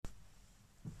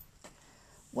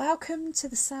Welcome to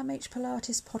the Sam H.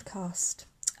 Pilates podcast.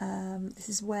 This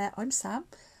is where I'm Sam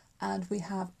and we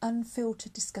have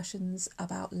unfiltered discussions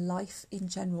about life in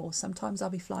general. Sometimes I'll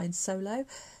be flying solo,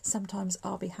 sometimes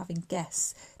I'll be having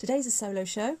guests. Today's a solo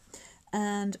show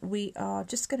and we are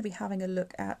just going to be having a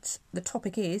look at, the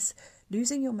topic is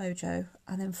losing your mojo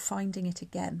and then finding it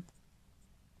again.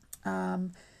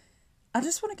 I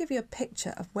just want to give you a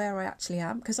picture of where I actually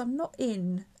am because I'm not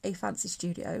in a fancy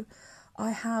studio.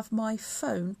 I have my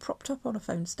phone propped up on a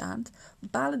phone stand,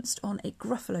 balanced on a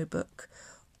Gruffalo book,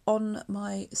 on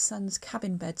my son's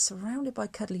cabin bed, surrounded by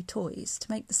cuddly toys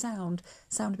to make the sound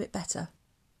a bit better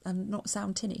and not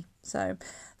sound tinny. So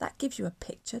that gives you a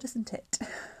picture, doesn't it?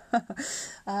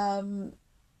 And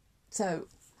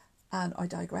I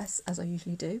digress, as I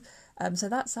usually do. So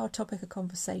that's our topic of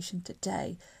conversation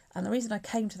today. And the reason I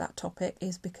came to that topic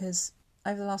is because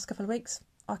over the last couple of weeks,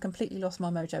 I completely lost my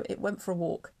mojo. It went for a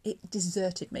walk. It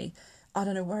deserted me. I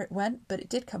don't know where it went, but it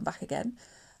did come back again.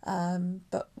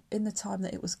 But in the time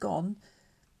that it was gone,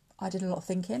 I did a lot of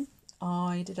thinking.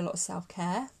 I did a lot of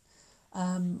self-care.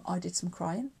 I did some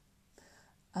crying.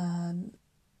 Wrote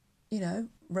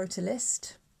a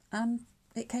list and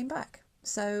it came back.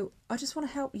 So I just want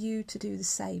to help you to do the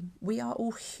same. We are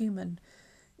all human.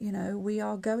 We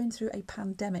are going through a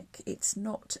pandemic. It's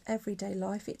not everyday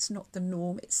life. It's not the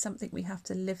norm. It's something we have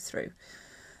to live through.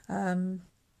 And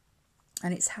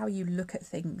it's how you look at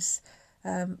things.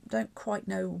 Don't quite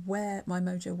know where my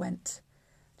mojo went.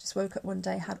 Just woke up one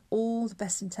day, had all the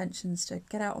best intentions to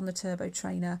get out on the turbo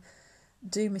trainer,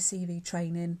 do my CV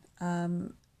training,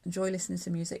 enjoy listening to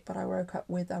music, but I woke up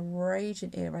with a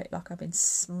raging earache like I've been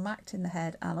smacked in the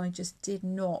head and I just did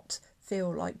not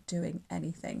feel like doing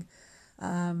anything.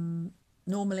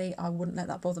 Normally I wouldn't let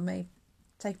that bother me,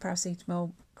 take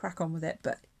paracetamol, crack on with it,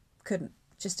 but couldn't,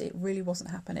 it really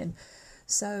wasn't happening.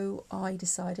 So I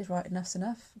decided, right, enough's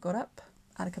enough, got up,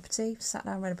 had a cup of tea, sat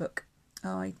down, read a book.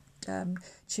 I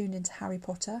tuned into Harry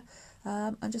Potter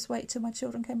and just waited till my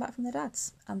children came back from their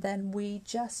dads, and then we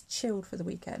just chilled for the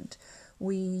weekend.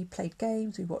 We played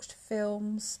games, we watched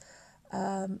films,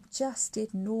 just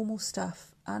did normal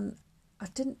stuff, and I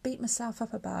didn't beat myself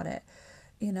up about it,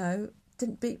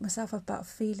 didn't beat myself up about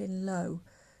feeling low.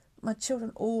 My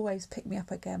children always pick me up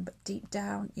again, but deep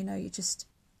down, you're just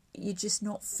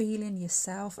not feeling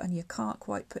yourself and you can't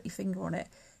quite put your finger on it.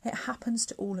 It happens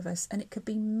to all of us, and it could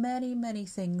be many, many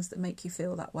things that make you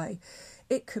feel that way.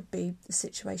 It could be the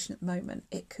situation at the moment.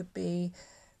 It could be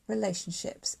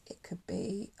relationships. It could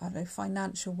be,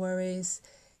 financial worries.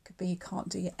 It could be you can't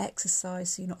do your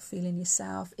exercise, so you're not feeling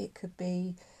yourself. It could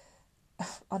be,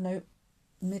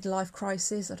 midlife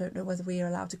crisis. I don't know whether we are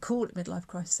allowed to call it midlife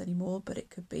crisis anymore, but it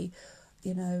could be,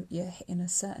 you're in a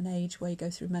certain age where you go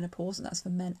through menopause, and that's for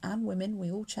men and women.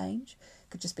 We all change.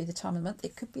 It could just be the time of the month.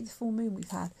 It could be the full moon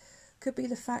we've had. It could be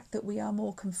the fact that we are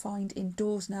more confined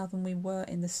indoors now than we were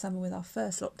in the summer with our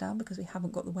first lockdown because we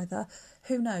haven't got the weather.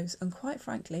 Who knows? And quite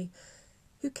frankly,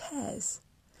 who cares?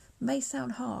 May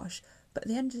sound harsh, but at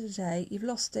the end of the day, you've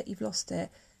lost it.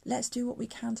 Let's do what we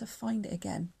can to find it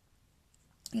again.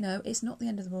 It's not the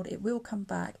end of the world. It will come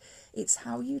back. It's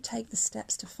how you take the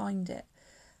steps to find it.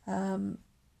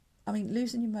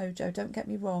 Losing your mojo, don't get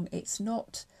me wrong.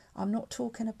 I'm not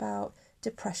talking about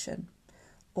depression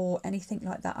or anything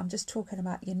like that. I'm just talking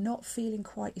about you're not feeling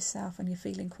quite yourself and you're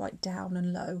feeling quite down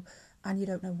and low and you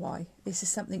don't know why. This is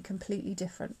something completely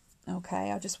different.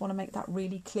 Okay, I just want to make that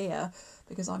really clear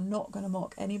because I'm not going to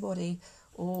mock anybody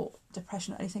or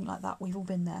depression or anything like that. We've all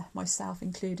been there, myself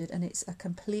included, and it's a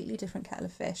completely different kettle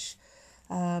of fish.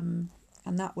 And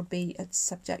that would be a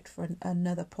subject for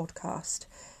another podcast.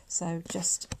 So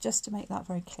just to make that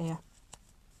very clear.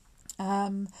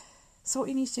 So what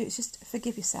you need to do is just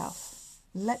forgive yourself.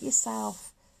 Let your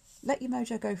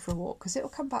mojo go for a walk because it'll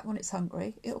come back when it's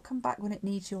hungry. It'll come back when it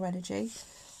needs your energy.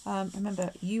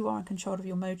 Remember, you are in control of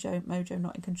your mojo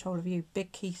not in control of you.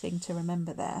 Big key thing to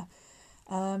remember there.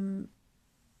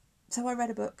 So I read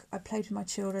a book, I played with my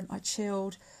children, I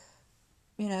chilled,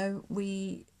 I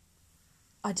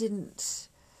didn't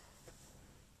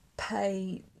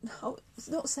pay,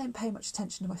 not saying pay much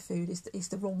attention to my food is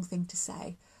the wrong thing to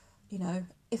say.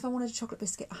 If I wanted a chocolate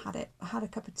biscuit, I had it. I had a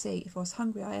cup of tea. If I was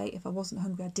hungry, I ate. If I wasn't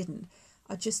hungry, I didn't.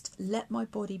 I just let my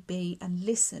body be and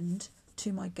listened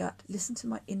to my gut, listened to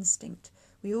my instinct.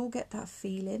 We all get that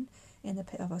feeling in the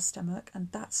pit of our stomach,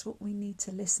 and that's what we need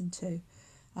to listen to.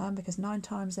 Because 9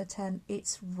 times out of 10,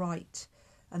 it's right.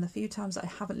 And the few times that I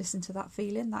haven't listened to that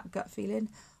feeling, that gut feeling,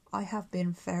 I have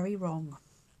been very wrong.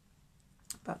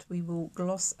 But we will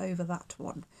gloss over that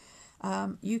one.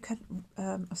 You can,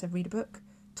 read a book,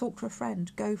 talk to a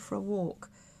friend, go for a walk,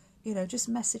 just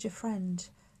message a friend,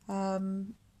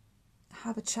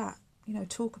 Have a chat,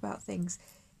 talk about things.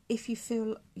 If you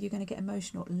feel you're going to get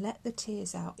emotional, let the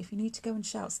tears out. If you need to go and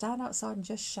shout, stand outside and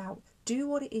just shout. Do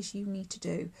what it is you need to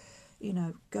do.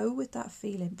 Go with that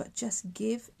feeling, but just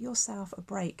give yourself a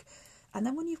break. And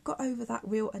then when you've got over that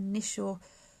real initial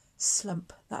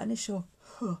slump, that initial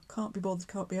can't be bothered,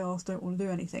 can't be arsed, don't want to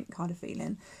do anything kind of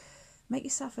feeling, make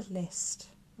yourself a list.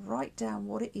 Write down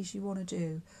what it is you want to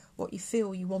do, what you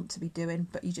feel you want to be doing,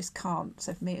 but you just can't.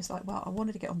 So for me, it's like, well, I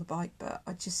wanted to get on the bike, but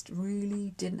I just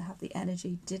really didn't have the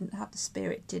energy, didn't have the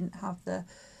spirit, didn't have the,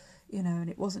 and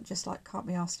it wasn't just like, can't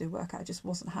be asked to do a workout, it just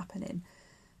wasn't happening.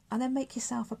 And then make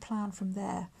yourself a plan from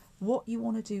there, what you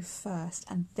want to do first,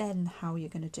 and then how you're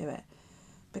going to do it.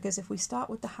 Because if we start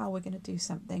with the how we're going to do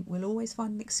something, we'll always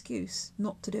find an excuse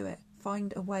not to do it.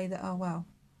 Find a way that, oh, well,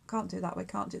 can't do it that way,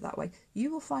 can't do it that way.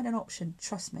 You will find an option,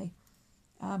 trust me,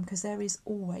 because there is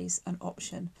always an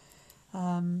option.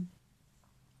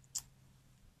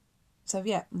 So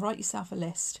yeah, write yourself a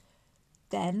list,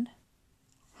 then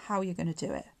how you're going to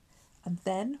do it. And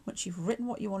then once you've written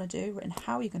what you want to do, written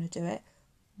how you're going to do it,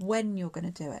 when you're going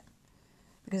to do it.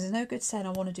 Because there's no good saying,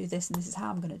 I want to do this and this is how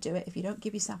I'm going to do it, if you don't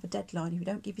give yourself a deadline, if you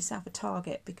don't give yourself a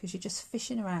target, because you're just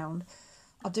fishing around.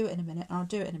 I'll do it in a minute, and I'll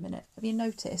do it in a minute. Have you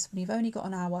noticed, when you've only got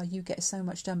an hour, you get so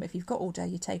much done, but if you've got all day,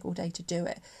 you take all day to do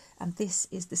it. And this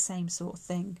is the same sort of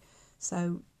thing.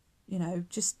 So,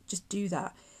 just do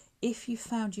that. If you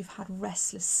found you've had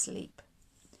restless sleep,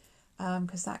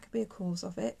 because that could be a cause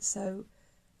of it, so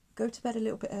go to bed a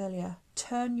little bit earlier,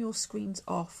 turn your screens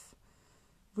off.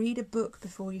 Read a book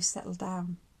before you settle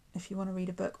down, if you want to read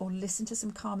a book, or listen to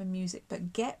some calming music,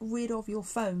 but get rid of your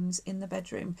phones in the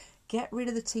bedroom. Get rid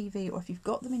of the TV, or if you've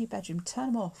got them in your bedroom,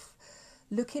 turn them off.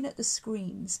 Looking at the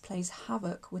screens plays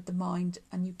havoc with the mind,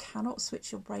 and you cannot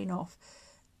switch your brain off.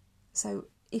 So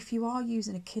if you are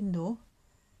using a Kindle,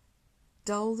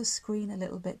 dull the screen a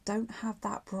little bit. Don't have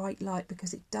that bright light,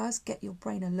 because it does get your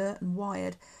brain alert and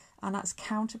wired, and that's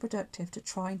counterproductive to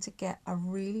trying to get a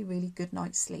really, really good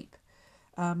night's sleep.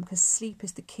 Because sleep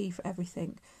is the key for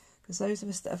everything. Because those of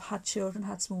us that have had children,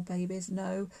 had small babies,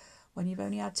 know when you've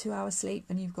only had 2 hours sleep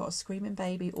and you've got a screaming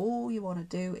baby, all you want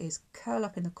to do is curl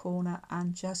up in the corner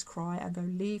and just cry and go,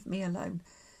 leave me alone.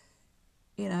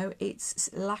 It's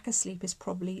lack of sleep is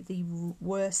probably the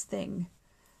worst thing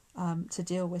to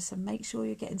deal with. So make sure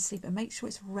you're getting sleep, and make sure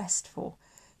it's restful.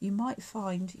 You might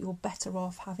find you're better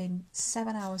off having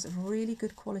 7 hours of really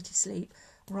good quality sleep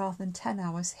rather than 10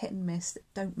 hours hit and miss that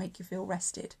don't make you feel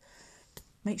rested.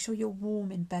 Make sure you're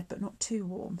warm in bed, but not too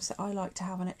warm. So I like to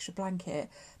have an extra blanket,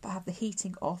 but have the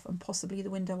heating off and possibly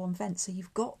the window on vent. So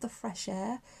you've got the fresh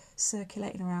air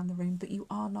circulating around the room, but you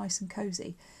are nice and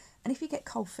cosy. And if you get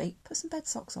cold feet, put some bed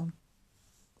socks on.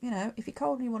 If you're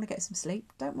cold and you want to get some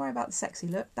sleep, don't worry about the sexy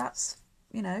look. That's,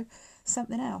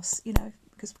 something else,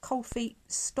 because cold feet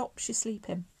stops you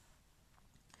sleeping.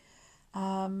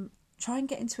 Try and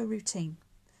get into a routine.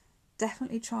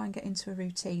 Definitely try and get into a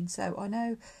routine. So I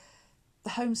know the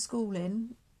homeschooling,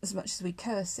 as much as we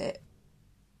curse it,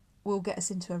 will get us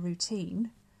into a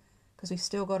routine, because we've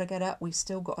still got to get up, we've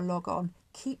still got to log on.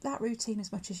 Keep that routine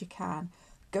as much as you can.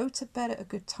 Go to bed at a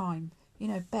good time.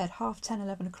 Bed 10:30,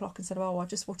 11 o'clock, instead of, I'll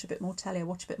just watch a bit more telly,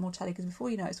 because before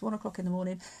you know it, it's 1 o'clock in the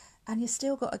morning, and you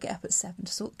still got to get up at 7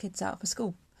 to sort the kids out for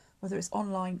school, whether it's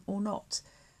online or not.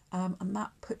 And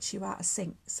that puts you out of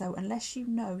sync. So unless you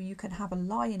know you can have a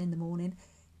lie-in in the morning,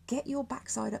 get your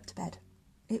backside up to bed.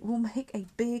 It will make a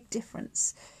big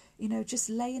difference. Just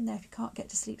laying there, if you can't get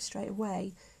to sleep straight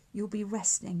away, you'll be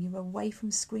resting. You're away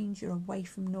from screens, you're away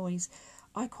from noise.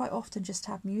 I quite often just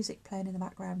have music playing in the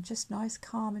background, just nice,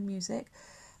 calming music.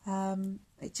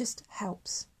 It just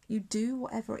helps. You do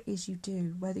whatever it is you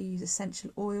do, whether you use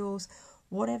essential oils,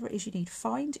 whatever it is you need.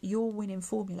 Find your winning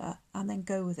formula and then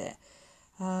go with it.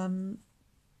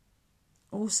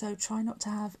 Also, try not to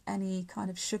have any kind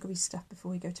of sugary stuff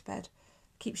before you go to bed.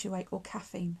 Keeps you awake, or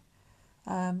caffeine.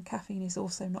 Caffeine is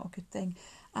also not a good thing.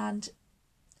 And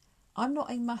I'm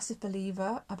not a massive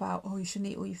believer about, you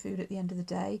shouldn't eat all your food at the end of the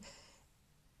day.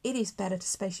 It is better to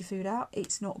space your food out.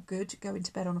 It's not good going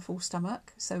to bed on a full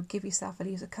stomach, so give yourself at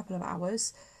least a couple of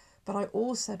hours. But I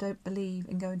also don't believe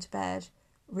in going to bed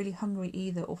really hungry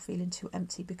either, or feeling too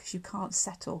empty, because you can't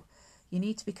settle. You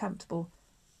need to be comfortable.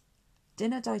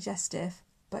 Dinner digestive,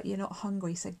 but you're not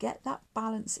hungry. So get that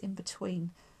balance in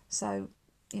between. So,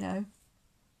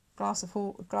 glass of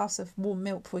warm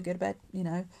milk before you go to bed,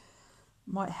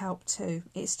 might help too.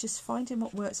 It's just finding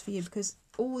what works for you, because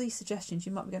all these suggestions,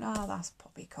 you might be going, that's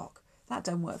poppycock. That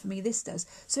don't work for me. This does.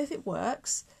 So if it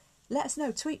works, let us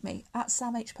know. Tweet me at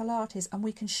Sam H Pilates, and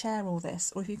we can share all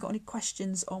this. Or if you've got any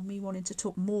questions on me wanting to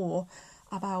talk more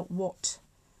about what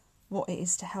what it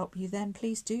is to help you, then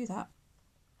please do that.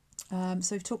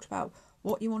 So we've talked about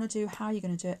what you want to do, how you're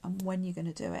going to do it, and when you're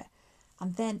going to do it.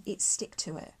 And then it's stick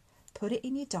to it. Put it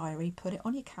in your diary, put it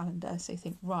on your calendar. So you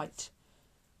think, right,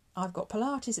 I've got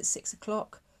Pilates at 6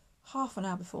 o'clock. Half an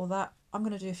hour before that, I'm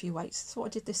going to do a few weights. That's what I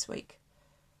did this week.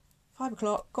 5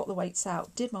 o'clock, got the weights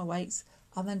out, did my weights,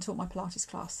 and then taught my Pilates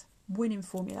class. Winning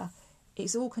formula.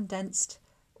 It's all condensed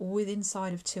within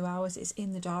inside of 2 hours. It's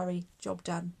in the diary. Job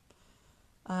done.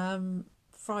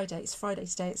 It's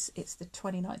Friday's day. It's the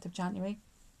 29th of January.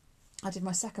 I did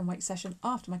my second weight session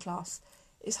after my class.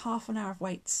 It's half an hour of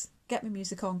weights. Get my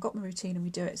music on, got my routine, and we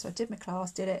do it. So I did my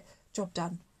class, did it, job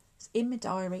done. It's in my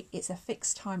diary. It's a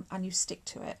fixed time, and you stick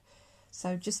to it.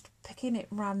 So just picking it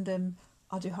random,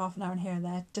 I'll do half an hour in here and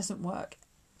there, doesn't work.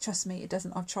 Trust me, it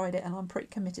doesn't. I've tried it and I'm pretty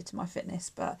committed to my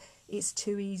fitness, but it's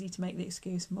too easy to make the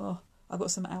excuse, more, I've got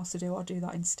something else to do, I'll do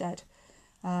that instead.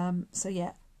 So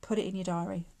yeah, put it in your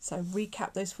diary. So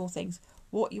recap those 4 things.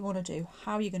 What you want to do,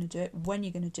 how you're going to do it, when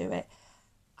you're going to do it,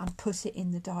 and put it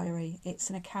in the diary. It's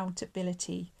an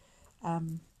accountability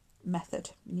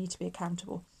method. You need to be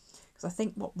accountable. Because I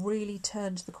think what really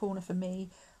turned the corner for me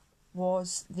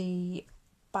was the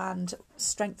band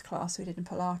strength class we did in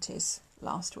Pilates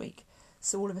last week.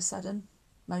 So all of a sudden,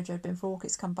 mojo had been for a walk,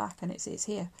 it's come back and it's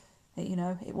here.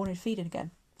 It wanted feeding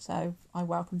again. So I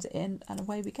welcomed it in and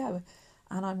away we go.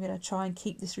 And I'm going to try and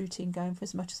keep this routine going for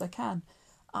as much as I can.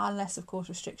 Unless, of course,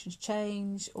 restrictions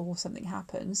change or something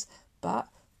happens. But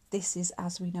this is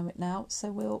as we know it now.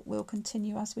 So we'll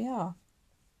continue as we are.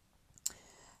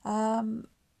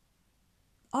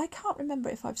 I can't remember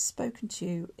if I've spoken to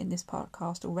you in this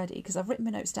podcast already, because I've written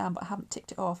my notes down but I haven't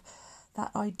ticked it off, that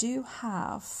I do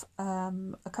have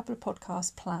a couple of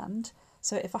podcasts planned.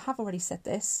 So if I have already said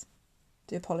this,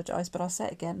 do apologise, but I'll say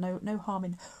it again. No harm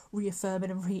in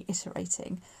reaffirming and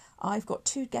reiterating. I've got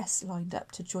 2 guests lined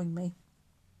up to join me.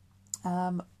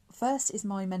 First is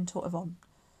my mentor Yvonne.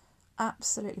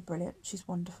 Absolutely brilliant. She's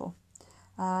wonderful.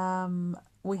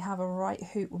 We have a right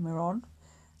hoot when we're on.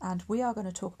 And we are going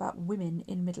to talk about women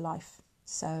in midlife.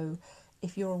 So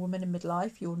if you're a woman in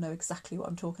midlife, you'll know exactly what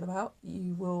I'm talking about.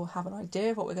 You will have an idea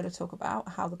of what we're going to talk about,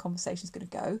 how the conversation is going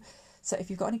to go. So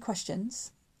if you've got any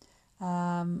questions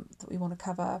that we want to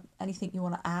cover, anything you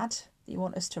want to add, that you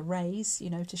want us to raise,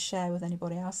 to share with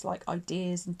anybody else, like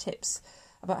ideas and tips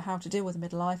about how to deal with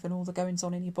midlife and all the goings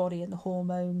on in your body and the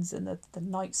hormones and the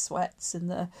night sweats and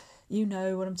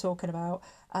what I'm talking about,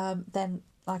 then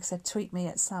like I said, tweet me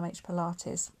at Sam H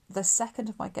Pilates. The second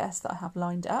of my guests that I have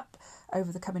lined up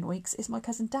over the coming weeks is my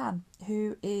cousin Dan,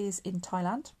 who is in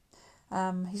Thailand.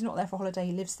 He's not there for holiday,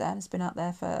 he lives there and has been out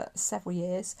there for several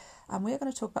years. And we're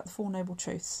going to talk about the 4 Noble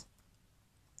Truths.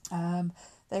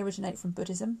 They originate from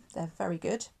Buddhism. They're very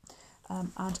good.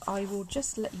 And I will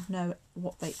just let you know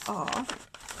what they are.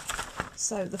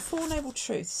 So the 4 Noble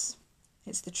Truths.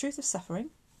 It's the truth of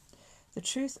suffering, the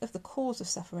truth of the cause of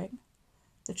suffering,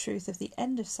 the truth of the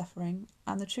end of suffering,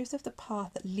 and the truth of the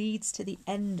path that leads to the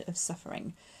end of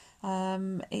suffering.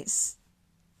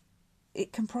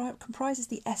 It comprises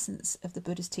the essence of the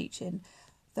Buddha's teaching,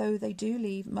 though they do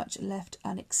leave much left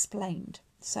unexplained.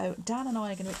 So Dan and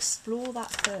I are going to explore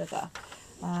that further.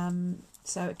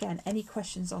 So again, any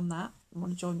questions on that, you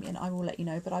want to join me in, I will let you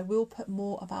know. But I will put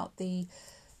more about the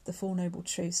 4 Noble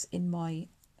Truths in my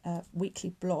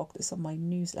weekly blog that's on my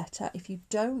newsletter. If you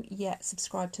don't yet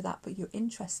subscribe to that but you're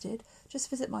interested, just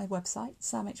visit my website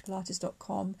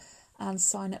samhpilates.com and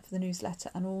sign up for the newsletter,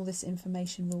 and all this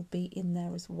information will be in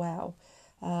there as well.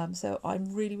 So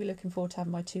I'm really looking forward to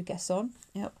having my 2 guests on.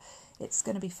 Yep, it's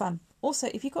going to be fun. Also,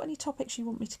 if you've got any topics you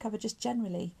want me to cover just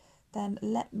generally, then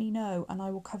let me know and I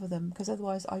will cover them, because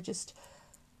otherwise I just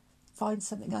find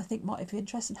something I think might be of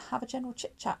interest and have a general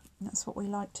chit chat. That's what we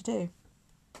like to do.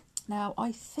 Now,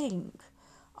 I think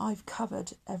I've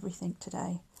covered everything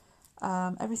today,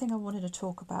 everything I wanted to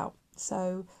talk about.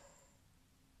 So,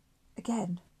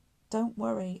 again, don't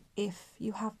worry if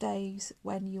you have days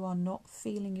when you are not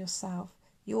feeling yourself.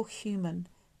 You're human.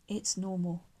 It's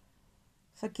normal.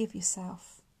 Forgive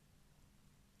yourself.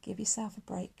 Give yourself a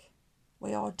break.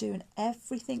 We are doing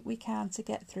everything we can to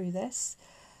get through this.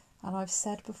 And I've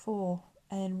said before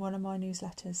in one of my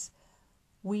newsletters,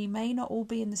 we may not all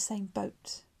be in the same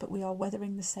boat, but we are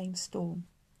weathering the same storm.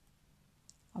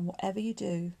 And whatever you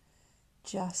do,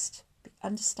 just be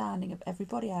understanding of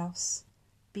everybody else,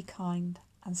 be kind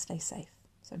and stay safe.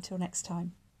 So until next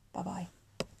time, bye-bye.